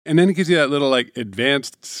And then it gives you that little like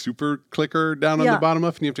advanced super clicker down on the bottom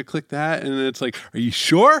left, and you have to click that, and then it's like, are you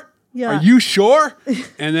sure? Yeah. Are you sure?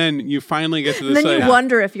 And then you finally get to the site. Then you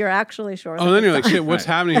wonder if you're actually sure. Oh, then you're like, shit, what's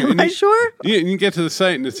happening here? Am I sure? You get to the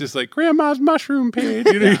site, and it's just like, Grandma's mushroom page.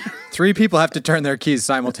 You know? 3 people have to turn their keys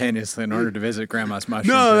simultaneously in order to visit Grandma's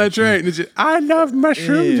mushroom page. No, that's right. And it's just, I love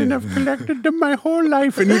mushrooms, and I've collected them my whole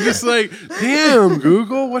life. And you're just like, damn,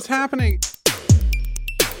 Google, what's happening?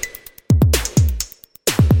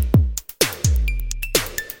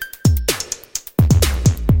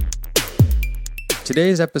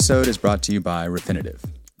 Today's episode is brought to you by Refinitiv.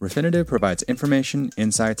 Refinitiv provides information,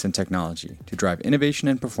 insights, and technology to drive innovation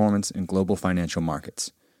and performance in global financial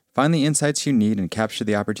markets. Find the insights you need and capture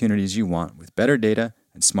the opportunities you want with better data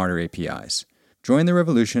and smarter APIs. Join the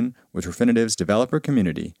revolution with Refinitiv's developer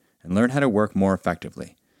community and learn how to work more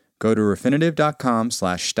effectively. Go to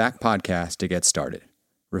refinitiv.com/stackpodcast to get started.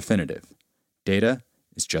 Refinitiv. Data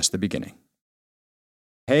is just the beginning.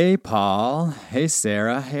 Hey, Paul. Hey,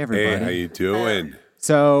 Sarah. Hey, everybody. Hey, how you doing?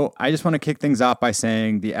 So I just want to kick things off by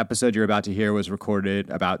saying the episode you're about to hear was recorded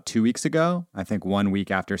about 2 weeks ago, I think 1 week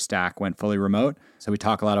after Stack went fully remote. So we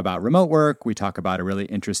talk a lot about remote work. We talk about a really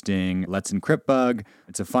interesting Let's Encrypt bug.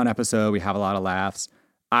 It's a fun episode. We have a lot of laughs.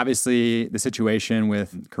 Obviously, the situation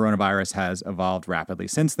with coronavirus has evolved rapidly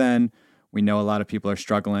since then. We know a lot of people are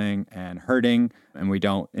struggling and hurting, and we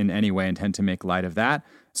don't in any way intend to make light of that.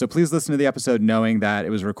 So please listen to the episode knowing that it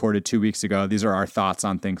was recorded 2 weeks ago. These are our thoughts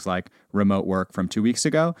on things like remote work from 2 weeks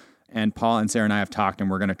ago. And Paul and Sarah and I have talked, and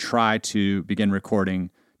we're going to try to begin recording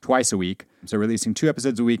twice a week. So releasing 2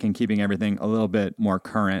 episodes a week and keeping everything a little bit more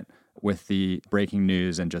current with the breaking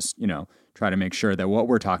news and just, try to make sure that what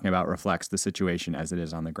we're talking about reflects the situation as it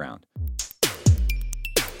is on the ground.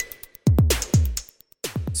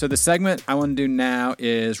 So the segment I want to do now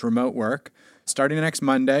is remote work. Starting next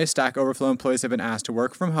Monday, Stack Overflow employees have been asked to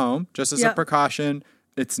work from home. Just as a precaution,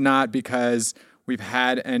 it's not because we've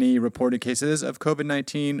had any reported cases of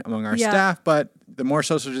COVID-19 among our staff, but the more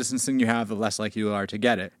social distancing you have, the less likely you are to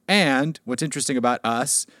get it. And what's interesting about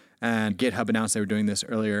us, and GitHub announced they were doing this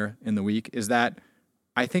earlier in the week, is that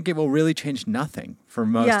I think it will really change nothing for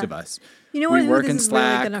most of us. You know what? We work in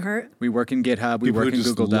Slack. Really gonna hurt? We work in GitHub. We People work in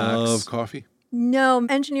Google Docs. Love coffee. No,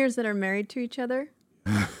 engineers that are married to each other.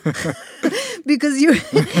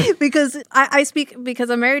 because I speak because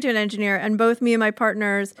I'm married to an engineer, and both me and my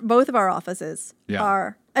partners, both of our offices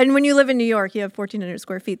are. And when you live in New York, you have 1,400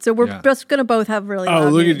 square feet. So we're just going to both have really. Oh,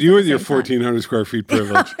 look at you with your 1,400 square feet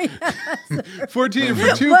privilege. 14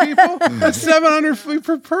 for 2 people. That's 700 feet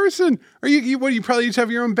per person. Are you? What? You probably each have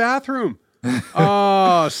your own bathroom.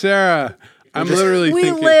 Oh, Sarah, I'm literally.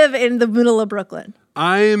 We live in the middle of Brooklyn.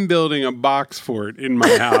 I am building a box fort in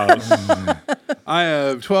my house. I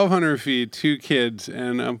have 1,200 feet, 2 kids,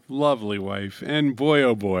 and a lovely wife. And boy,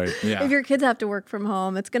 oh boy. Yeah. If your kids have to work from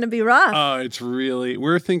home, it's going to be rough. Oh,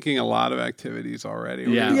 we're thinking a lot of activities already.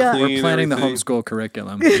 We're planning the homeschool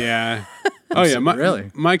curriculum. Yeah. Oh, yeah.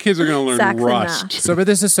 My kids are going to learn Rust. So, but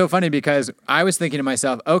this is so funny because I was thinking to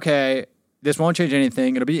myself, okay, this won't change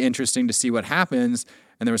anything. It'll be interesting to see what happens.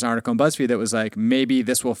 And there was an article on BuzzFeed that was like, maybe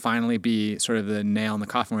this will finally be sort of the nail in the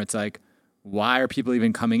coffin where it's like, why are people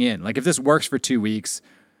even coming in? Like, if this works for 2 weeks,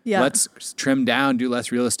 let's trim down, do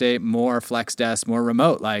less real estate, more flex desk, more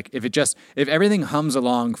remote. Like, if everything hums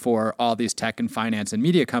along for all these tech and finance and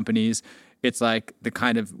media companies, it's like the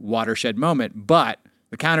kind of watershed moment. But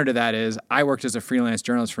the counter to that is I worked as a freelance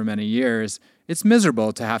journalist for many years. It's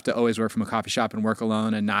miserable to have to always work from a coffee shop and work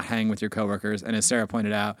alone and not hang with your coworkers. And as Sarah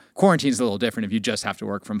pointed out, quarantine's a little different if you just have to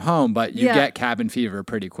work from home, but you get cabin fever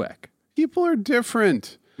pretty quick. People are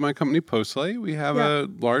different. My company, Postlight, we have a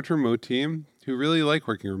large remote team who really like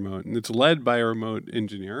working remote. And it's led by a remote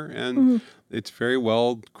engineer. And it's very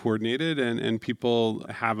well coordinated. And people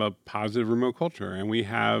have a positive remote culture. And we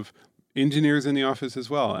have engineers in the office as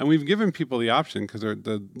well. And we've given people the option because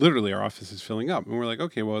literally our office is filling up. And we're like,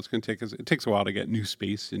 okay, well, it's going to take us, it takes a while to get new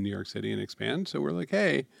space in New York City and expand. So we're like,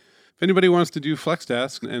 hey, if anybody wants to do flex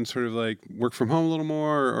desk and sort of like work from home a little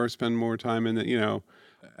more or spend more time in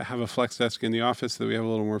have a flex desk in the office so that we have a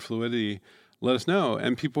little more fluidity, let us know.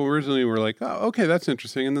 And people originally were like, oh, okay, that's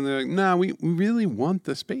interesting. And then they're like, nah, we really want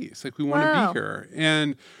the space. Like we want to be here.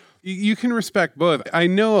 And you can respect both. I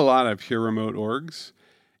know a lot of pure remote orgs.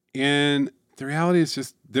 And the reality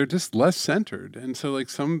is they're just less centered. And so like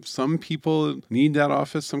some people need that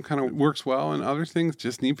office, some kind of works well, and other things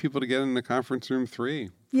just need people to get in the conference room 3.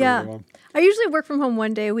 Yeah. I usually work from home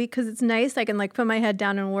 1 day a week because it's nice. I can like put my head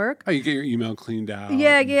down and work. Oh, you get your email cleaned out.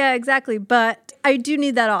 Yeah, exactly. But I do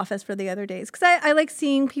need that office for the other days because I like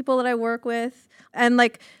seeing people that I work with and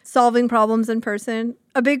like solving problems in person.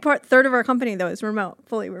 A big third of our company, though, is remote,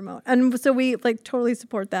 fully remote. And so we totally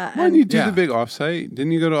support that. Why didn't you do the big offsite?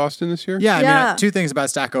 Didn't you go to Austin this year? Yeah, I mean, two things about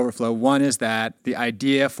Stack Overflow. One is that the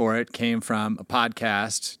idea for it came from a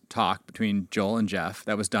podcast talk between Joel and Jeff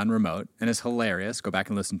that was done remote and is hilarious. Go back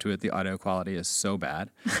and listen to it. The audio quality is so bad.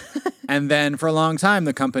 And then for a long time,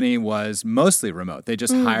 the company was mostly remote. They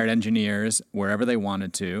just hired engineers wherever they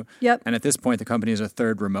wanted to. Yep. And at this point, the company is a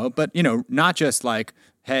third remote, but not just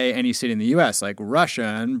hey, any city in the U.S., like Russia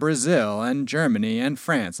and Brazil and Germany and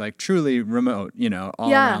France, truly remote,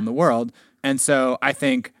 all around the world. And so I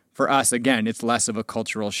think for us, again, it's less of a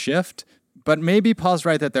cultural shift. But maybe Paul's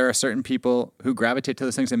right that there are certain people who gravitate to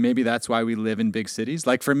those things, and maybe that's why we live in big cities.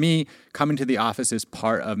 Like for me, coming to the office is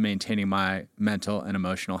part of maintaining my mental and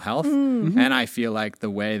emotional health. Mm-hmm. And I feel like the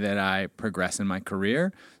way that I progress in my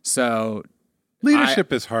career. So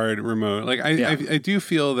leadership is hard remote. I do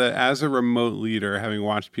feel that as a remote leader, having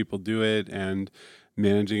watched people do it and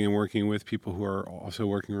managing and working with people who are also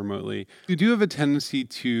working remotely, you do have a tendency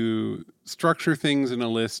to structure things in a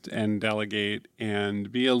list and delegate and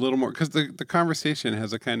be a little more, because the conversation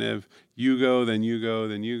has a kind of you go, then you go,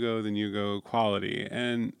 then you go, then you go quality.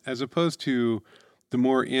 And as opposed to the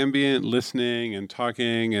more ambient listening and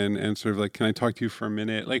talking and sort of can I talk to you for a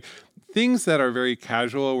minute? Things that are very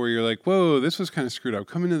casual where you're whoa, this was kind of screwed up.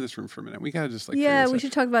 Come into this room for a minute. We got to just we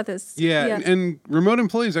should talk about this. Yeah. And remote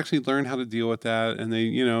employees actually learn how to deal with that. And they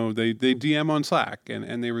DM on Slack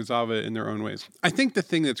and they resolve it in their own ways. I think the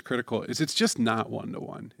thing that's critical is it's just not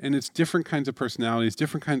one-to-one. And it's different kinds of personalities,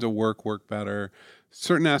 different kinds of work better.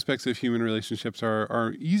 Certain aspects of human relationships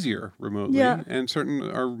are easier remotely and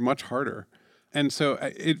certain are much harder. And so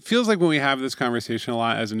it feels like when we have this conversation a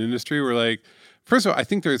lot as an industry, we're first of all, I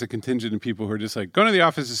think there's a contingent of people who are just going to the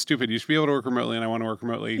office is stupid. You should be able to work remotely, and I want to work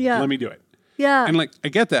remotely. Yeah. Let me do it. Yeah. And I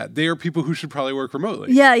get that. They are people who should probably work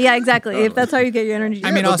remotely. Yeah, exactly. If that's how you get your energy.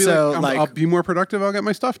 I mean, also, I'll be more productive. I'll get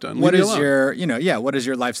my stuff done. What is your, what is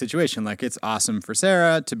your life situation? It's awesome for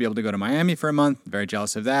Sarah to be able to go to Miami for a month. Very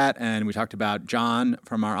jealous of that. And we talked about John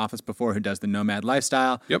from our office before who does the nomad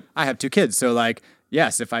lifestyle. Yep. I have 2 kids. So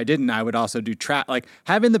yes, if I didn't, I would also do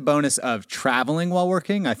having the bonus of traveling while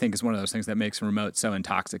working, I think is one of those things that makes remote so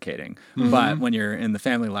intoxicating. Mm-hmm. But when you're in the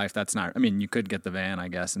family life, that's not, you could get the van, I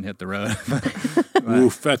guess, and hit the road.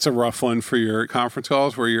 Oof, that's a rough one for your conference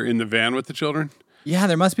calls where you're in the van with the children. Yeah,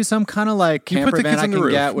 there must be some kind of camper van I can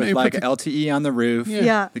get with LTE on the roof.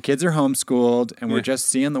 Yeah. The kids are homeschooled and we're just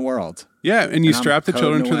seeing the world. Yeah, and you strap the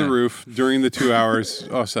children to the roof during the 2 hours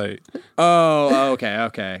offsite. Oh,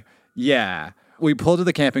 okay. Yeah. We pull to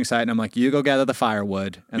the camping site, and I'm you go gather the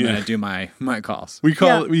firewood, and then I do my calls. You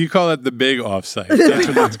call it the big offsite. That's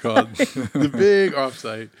what it's called. The big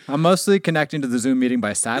offsite. I'm mostly connecting to the Zoom meeting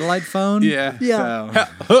by satellite phone. Yeah.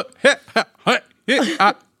 So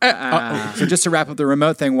just to wrap up the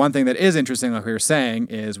remote thing, one thing that is interesting, like we were saying,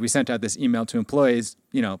 is we sent out this email to employees,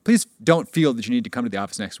 please don't feel that you need to come to the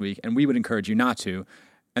office next week, and we would encourage you not to.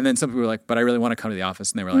 And then some people were but I really want to come to the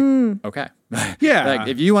office. And they were okay. Yeah.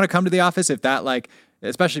 If you want to come to the office, if that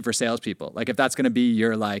especially for salespeople, if that's going to be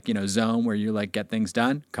your zone where you get things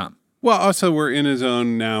done, come. Well, also we're in a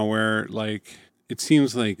zone now where it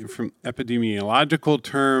seems from epidemiological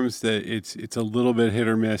terms that it's a little bit hit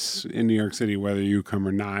or miss in New York City, whether you come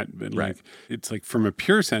or not. But it's from a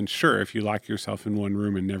pure sense, sure, if you lock yourself in one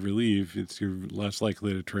room and never leave, you're less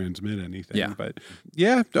likely to transmit anything. Yeah. But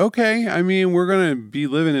okay. I mean, we're going to be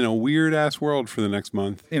living in a weird ass world for the next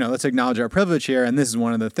month. Let's acknowledge our privilege here. And this is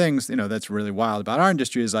one of the things, that's really wild about our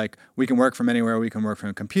industry is we can work from anywhere. We can work from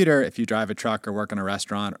a computer. If you drive a truck or work in a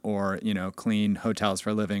restaurant or, clean hotels for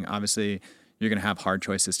a living, obviously you're going to have hard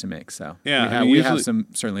choices to make. So we have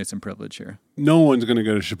certainly some privilege here. No one's going to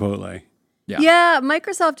go to Chipotle. Yeah,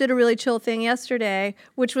 Microsoft did a really chill thing yesterday,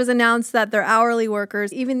 which was announced that their hourly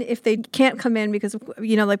workers, even if they can't come in because,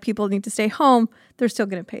 people need to stay home, they're still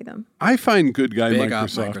going to pay them. I find good guy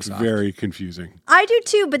Microsoft very confusing. I do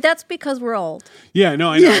too, but that's because we're old. Yeah, no,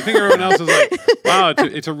 I know. I think everyone else is wow,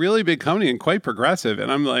 it's a really big company and quite progressive.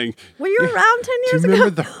 And I'm were you around 10 years ago? Do you remember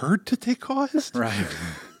the hurt that they caused? Right.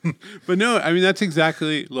 But no, I mean, that's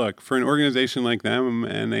exactly, look, for an organization like them,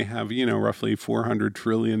 and they have, roughly $400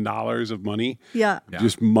 trillion of money. Yeah.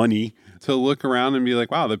 Just money. To look around and be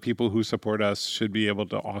wow, the people who support us should be able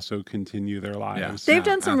to also continue their lives. They've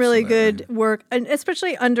done some really good work, and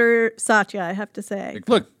especially under Satya, I have to say.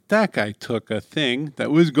 Look, that guy took a thing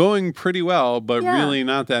that was going pretty well, but really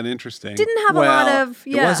not that interesting. Didn't have a lot of,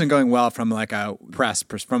 It wasn't going well from like a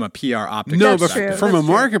from a PR optic. No, but from a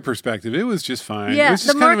market perspective, it was just fine. Yeah, it was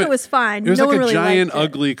just the market was fine. It was no like one a giant, really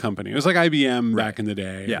ugly company. It was like IBM back in the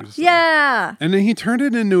day. Yeah. And then he turned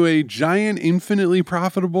it into a giant, infinitely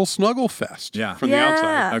profitable snuggle fest from the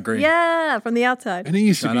outside. Agree. Yeah, from the outside. And he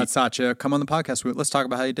used to be... Satya, come on the podcast. Let's talk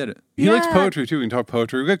about how you did it. He likes poetry, too. We can talk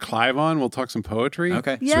poetry. We got Clive on. We'll talk some poetry.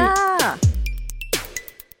 Okay, yeah. Sweet.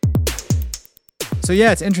 So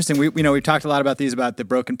yeah, it's interesting. We've talked a lot about the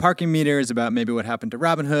broken parking meters, about maybe what happened to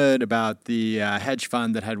Robinhood, about the hedge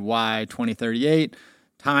fund that had Y 2038.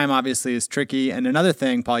 Time obviously is tricky. And another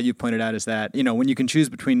thing, Paul, you pointed out is that, when you can choose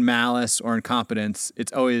between malice or incompetence,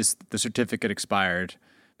 it's always the certificate expired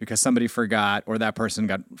because somebody forgot, or that person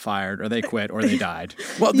got fired, or they quit, or they died.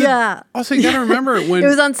 Well, also, you got to remember when it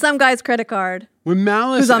was on some guy's credit card. When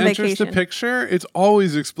malice enters the picture, it's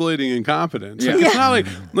always exploiting incompetence. Yeah. It's not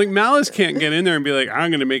like malice can't get in there and be like, I'm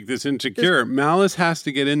going to make this insecure. Malice has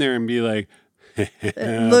to get in there and be like,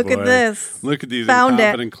 look at this. Look at these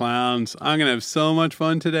incompetent clowns. I'm going to have so much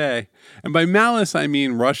fun today. And by malice, I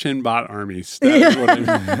mean Russian bot armies. That's what I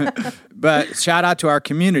mean. But shout out to our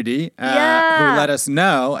community who let us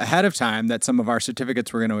know ahead of time that some of our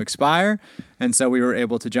certificates were going to expire. And so we were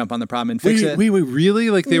able to jump on the problem and fix it. Wait, really?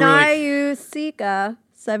 Like they were like... Nyusika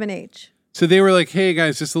 7H. So they were like, hey,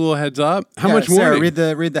 guys, just a little heads up. How much more? Sarah, read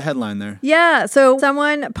the headline there. Yeah, so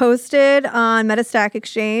someone posted on Metastack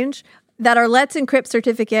Exchange that our Let's Encrypt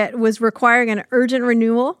certificate was requiring an urgent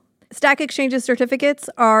renewal. Stack Exchange's certificates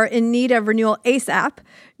are in need of renewal ASAP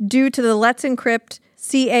due to the Let's Encrypt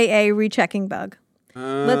CAA rechecking bug.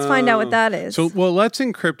 Let's find out what that is. So, Let's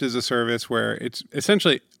Encrypt is a service where it's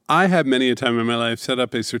essentially, I have many a time in my life set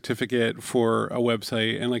up a certificate for a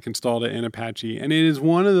website and installed it in Apache. And it is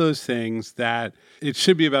one of those things that it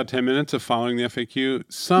should be about 10 minutes of following the FAQ.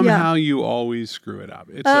 Somehow you always screw it up.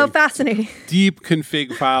 It's fascinating. Deep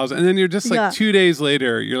config files. And then you're just 2 days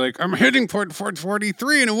later, you're like, I'm hitting port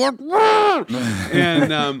 443 and it won't.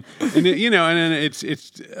 and then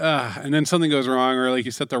and then something goes wrong, or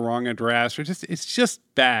you set the wrong address, or it's just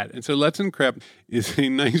bad. And so Let's Encrypt is a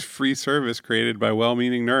nice free service created by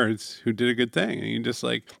well-meaning nerds who did a good thing. And you just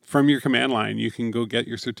from your command line, you can go get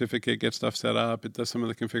your certificate, get stuff set up. It does some of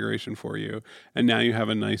the configuration for you. And now you have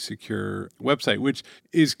a nice, secure website, which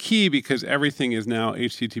is key because everything is now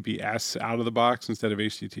HTTPS out of the box instead of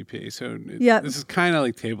HTTP. So this is kind of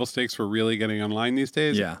like table stakes for really getting online these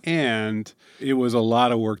days. Yeah. And it was a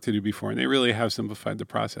lot of work to do before. And they really have simplified the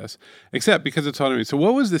process, except because it's automated. So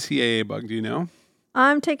what was the CAA bug? Do you know?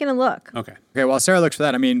 I'm taking a look. Okay. While Sarah looks for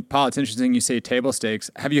that, Paul, it's interesting you say table stakes.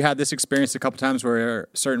 Have you had this experience a couple times where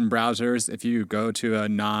certain browsers, if you go to a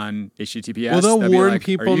non-HTTPS, they'll warn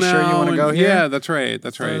people are you now? Sure you want to go here? Yeah, that's right.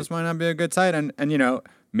 That's right. This might not be a good site. And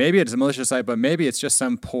maybe it's a malicious site, but maybe it's just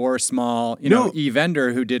some poor, small,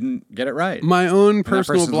 e-vendor who didn't get it right. My own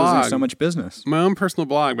personal blog. Losing so much business. My own personal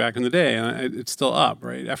blog back in the day, it's still up,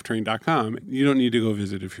 right? ftrain.com. You don't need to go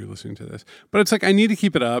visit if you're listening to this. But it's I need to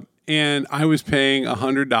keep it up. And I was paying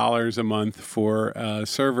 $100 a month for a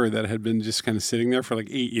server that had been just kind of sitting there for 8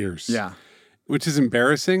 years. Yeah. Which is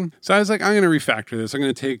embarrassing. So I was like, I'm going to refactor this. I'm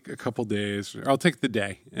going to take a couple days. Or I'll take the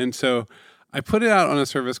day. And so I put it out on a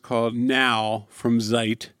service called Now from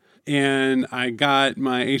Zeit, and I got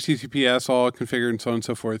my HTTPS all configured and so on and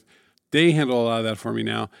so forth. They handle a lot of that for me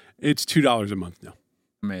now. It's $2 a month now.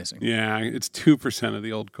 Amazing. Yeah, it's 2% of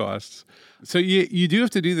the old costs. So you do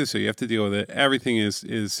have to do this, so you have to deal with it. Everything is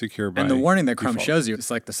secure by And the warning that default. Chrome shows you,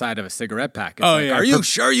 it's like the side of a cigarette pack. It's Are you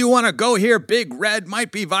sure you want to go here? Big red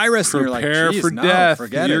might be virus. Prepare and you're for death.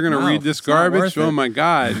 Forget You're going to read this garbage? Oh, my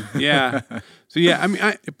God. Yeah. So,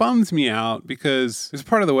 it bums me out because there's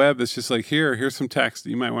part of the web that's just here's some text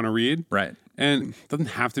that you might want to read. Right. And it doesn't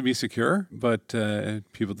have to be secure, but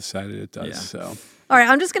people decided it does. Yeah. So. All right,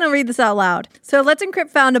 I'm just going to read this out loud. So Let's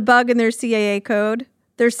Encrypt found a bug in their CAA code.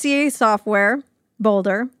 Their CAA software,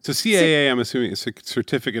 Boulder. So CAA, I'm assuming, is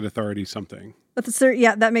Certificate Authority something.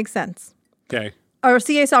 That makes sense. Okay. Our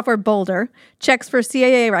CAA software, Boulder, checks for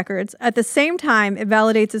CAA records. At the same time, it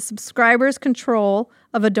validates a subscriber's control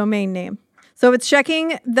of a domain name. So it's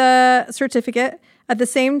checking the certificate. At the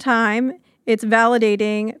same time, it's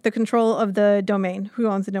validating the control of the domain, who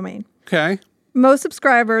owns the domain. Okay. Most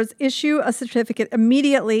subscribers issue a certificate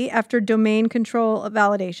immediately after domain control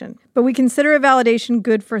validation, but we consider a validation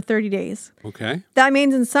good for 30 days. Okay. That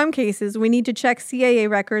means in some cases, we need to check CAA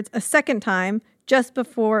records a second time just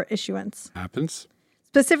before issuance. Happens.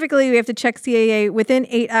 Specifically, we have to check CAA within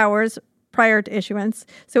 8 hours prior to issuance.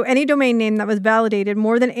 So any domain name that was validated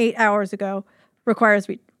more than 8 hours ago requires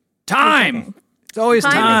time. It's always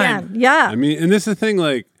and time. again. Yeah. I mean, and this is the thing,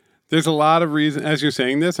 like, there's a lot of reason. As you're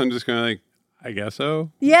saying this, I'm just going to like, I guess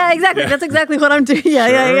so. Yeah, exactly. That's exactly what I'm doing.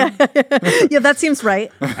 Yeah. Yeah, that seems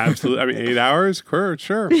right. Absolutely. I mean, 8 hours?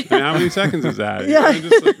 Sure. And how many seconds is that? Yeah. I'm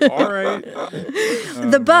just like, all right.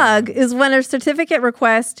 The bug is when a certificate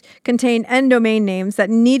request contained N domain names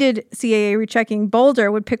that needed CAA rechecking.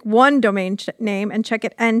 Boulder would pick one domain name and check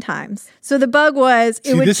it N times. So the bug was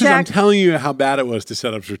it would check. I'm telling you how bad it was to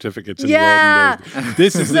set up certificates in Yeah. the olden days.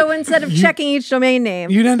 This is So instead of checking each domain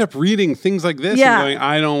name. you'd end up reading things like this Yeah. and going,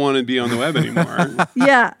 I don't want to be on the web anymore.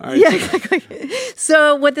 Yeah. Right. Yeah, exactly.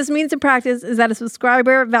 So what this means in practice is that a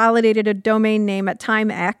subscriber validated a domain name at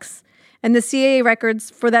time X, and the CAA records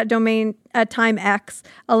for that domain at time X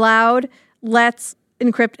allowed Let's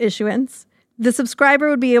encrypt issuance. The subscriber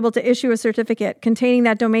would be able to issue a certificate containing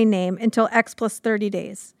that domain name until X plus 30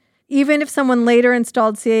 days. Even if someone later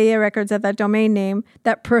installed CAA records at that domain name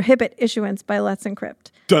that prohibit issuance by Let's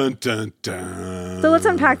Encrypt. Dun, dun, dun. So let's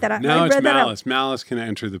unpack that. Now I it's read that out. malice. Malice can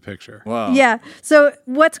enter the picture. Whoa. Yeah. So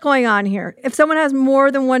what's going on here? If someone has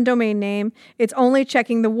more than one domain name, it's only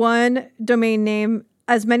checking the one domain name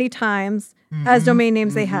as many times as domain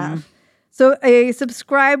names they have. So a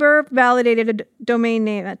subscriber validated a domain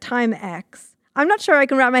name at time X. I'm not sure I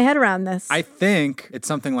can wrap my head around this. I think it's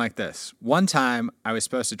something like this. One time, I was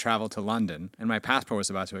supposed to travel to London, and my passport was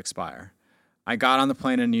about to expire. I got on the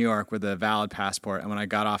plane in New York with a valid passport, and when I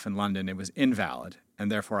got off in London, it was invalid, and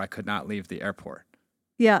therefore I could not leave the airport.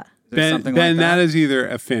 Yeah. Is there Ben, something ben like that is either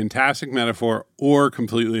a fantastic metaphor or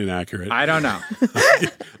completely inaccurate. I don't know.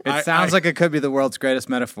 It sounds like it could be the world's greatest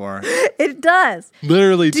metaphor. It does.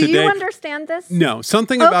 Literally Do today. you understand this? No,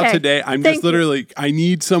 something about Okay. today. I'm Thank just literally, I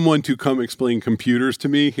need someone to come explain computers to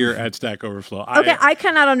me here at Stack Overflow. Okay, I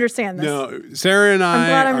cannot understand this. No, Sarah and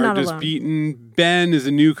glad I I'm are not just alone. beaten. Ben is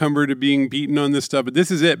a newcomer to being beaten on this stuff, but this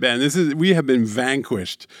is it, Ben. We have been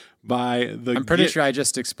vanquished by the. I'm pretty sure I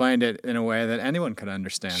just explained it in a way that anyone could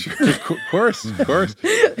understand. Of course.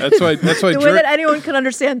 That's why. The way that anyone could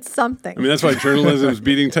understand something. I mean, that's why journalism is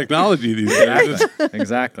beating technology these days.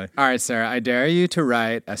 Exactly. All right, Sarah, I dare you to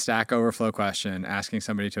write a Stack Overflow question asking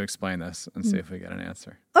somebody to explain this and see if we get an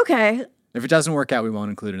answer. Okay. If it doesn't work out, we won't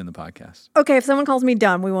include it in the podcast. Okay, if someone calls me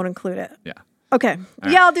dumb, we won't include it. Yeah. Okay.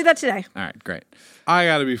 Yeah, I'll do that today. All right, great. I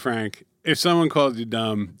got to be frank. If someone calls you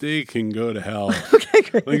dumb, they can go to hell. Okay,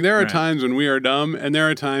 great. Like there are times when we are dumb, and there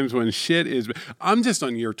are times when shit is. I'm just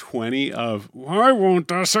on year 20 of why won't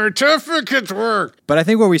the certificates work? But I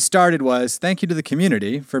think where we started was thank you to the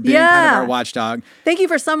community for being kind of our watchdog. Thank you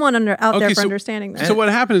for someone out there for so- understanding this. So what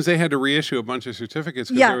happened is they had to reissue a bunch of certificates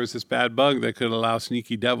because Yeah. there was this bad bug that could allow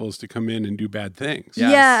sneaky devils to come in and do bad things.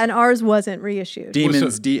 Yes. Yeah, and ours wasn't reissued.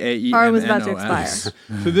 Demons, so- DAEMNOS. Ours was about to expire.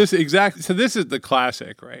 So this is the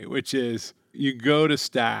classic, right? Which is you go to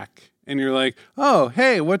Stack and you're like, oh,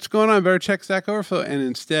 hey, what's going on? Better check Stack Overflow. And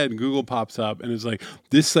instead, Google pops up and is like,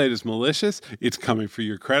 this site is malicious. It's coming for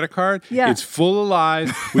your credit card. Yeah. It's full of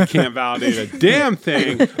lies. We can't validate a damn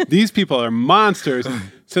thing. These people are monsters.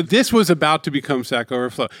 So this was about to become Stack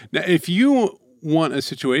Overflow. Now, if you want a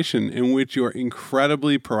situation in which your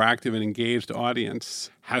incredibly proactive and engaged audience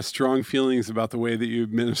has strong feelings about the way that you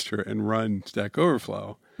administer and run Stack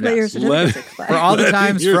Overflow, But your certificate's For expired. all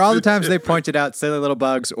the times they pointed out silly little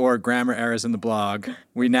bugs or grammar errors in the blog,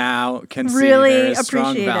 we now can see Really there is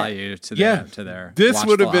strong appreciate it. value to their this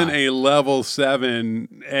would have watchful been eye. a level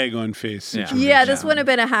 7 egg on face Yeah. situation. Yeah, this wouldn't have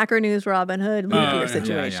been a Hacker News Robin Hood loopier yeah,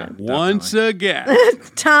 situation. yeah. Once again,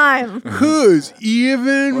 Time. who's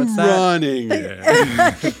even What's that? running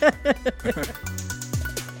it?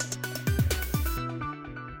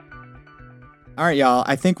 All right, y'all.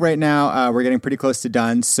 I think right now we're getting pretty close to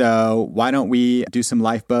done. So why don't we do some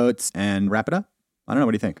lifeboats and wrap it up? I don't know.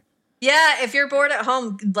 What do you think? Yeah, if you're bored at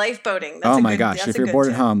home, lifeboating. Oh my gosh. If you're bored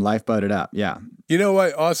at home, lifeboat it up. Yeah. You know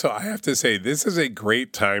what? Also, I have to say, this is a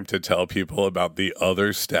great time to tell people about the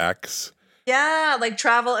other stacks. Yeah, like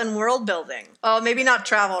travel and world building. Oh, maybe not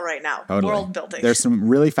travel right now. Totally. World building. There's some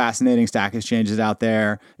really fascinating stack exchanges out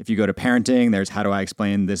there. If you go to parenting, there's how do I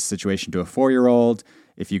explain this situation to a 4-year-old.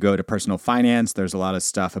 If you go to personal finance, there's a lot of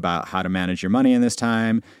stuff about how to manage your money in this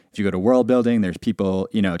time. If you go to world building, there's people,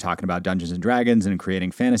 talking about Dungeons and Dragons and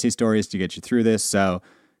creating fantasy stories to get you through this. So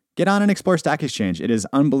get on and explore Stack Exchange. It is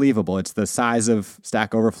unbelievable. It's the size of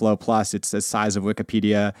Stack Overflow Plus. It's the size of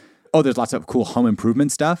Wikipedia. Oh, there's lots of cool home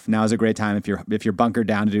improvement stuff. Now is a great time if you're bunkered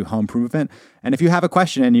down to do home improvement. And if you have a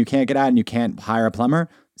question and you can't get out and you can't hire a plumber,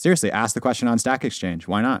 seriously, ask the question on Stack Exchange.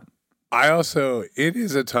 Why not? It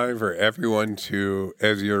is a time for everyone to,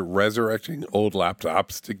 as you're resurrecting old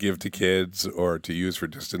laptops to give to kids or to use for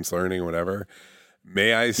distance learning or whatever,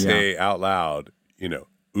 may I say out loud,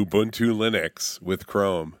 Ubuntu Linux with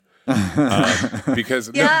Chrome.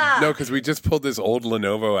 Because because we just pulled this old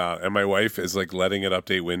Lenovo out, and my wife is like letting it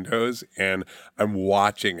update Windows, and I'm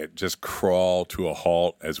watching it just crawl to a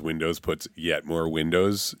halt as Windows puts yet more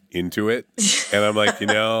Windows into it. And I'm like,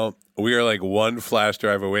 we are like one flash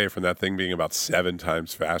drive away from that thing being about 7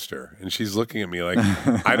 times faster. And she's looking at me like,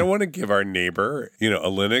 I don't want to give our neighbor, a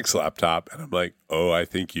Linux laptop. And I'm like, oh, I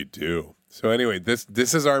think you do. So anyway, this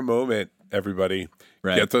is our moment, everybody.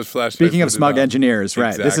 Right. Get those flash drives. Speaking of smug engineers,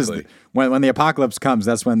 right? Exactly. This is when the apocalypse comes.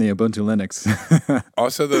 That's when the Ubuntu Linux.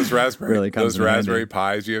 Also, those Raspberry handy.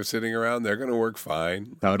 Pis you have sitting around, they're going to work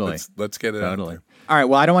fine. Totally. Let's get it out there. All right.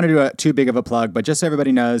 Well, I don't want to do too big of a plug, but just so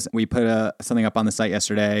everybody knows, we put something up on the site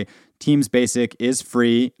yesterday. Teams Basic is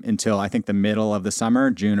free until I think the middle of the summer,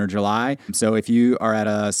 June or July. So if you are at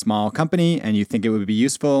a small company and you think it would be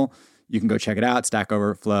useful, you can go check it out,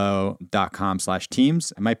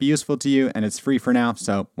 stackoverflow.com/teams. It might be useful to you, and it's free for now,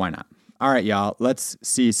 so why not? All right, y'all, let's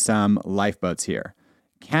see some lifeboats here.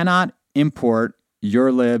 Cannot import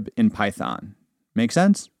your lib in Python. Make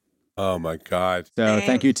sense? Oh, my God. So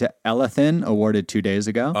thank you to Elathin, awarded 2 days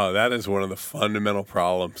ago. Oh, that is one of the fundamental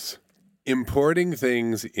problems. Importing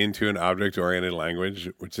things into an object-oriented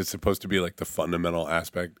language, which is supposed to be like the fundamental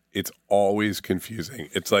aspect, it's always confusing.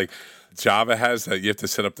 It's like Java has that you have to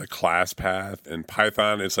set up the class path, and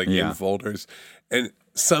Python it's like in folders. And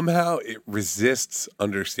somehow it resists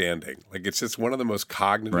understanding. Like it's just one of the most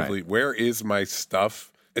cognitively, where is my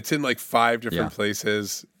stuff? It's in like 5 different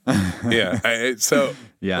places. Like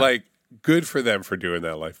good for them for doing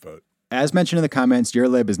that, Lifeboat. As mentioned in the comments, your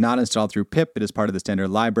lib is not installed through pip. It is part of the standard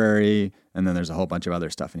library. And then there's a whole bunch of other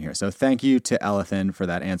stuff in here. So thank you to Elathin for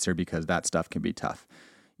that answer because that stuff can be tough.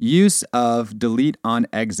 Use of delete on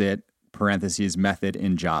exit parentheses method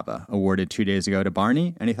in Java, awarded 2 days ago to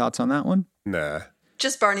Barney. Any thoughts on that one? Nah.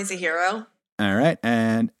 Just Barney's a hero. All right.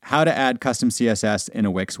 And how to add custom CSS in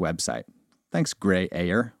a Wix website. Thanks, Gray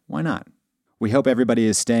Ayer. Why not? We hope everybody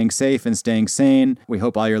is staying safe and staying sane. We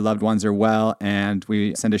hope all your loved ones are well. And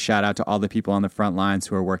we send a shout out to all the people on the front lines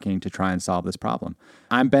who are working to try and solve this problem.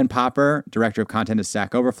 I'm Ben Popper, Director of Content at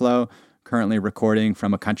Stack Overflow, currently recording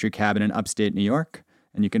from a country cabin in upstate New York.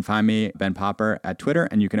 And you can find me, Ben Popper, at Twitter.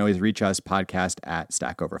 And you can always reach us, podcast at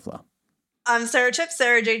Stack Overflow. I'm Sarah Trips,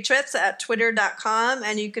 Sarah J. Trips at twitter.com.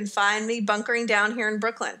 And you can find me bunkering down here in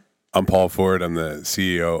Brooklyn. I'm Paul Ford. I'm the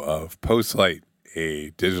CEO of Postlight,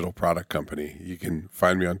 a digital product company. You can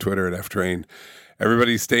find me on Twitter at ftrain.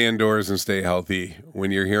 Everybody stay indoors and stay healthy.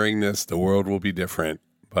 When you're hearing this, the world will be different,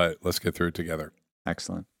 but let's get through it together.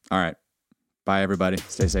 Excellent. All right. Bye, everybody.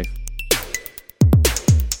 Stay safe.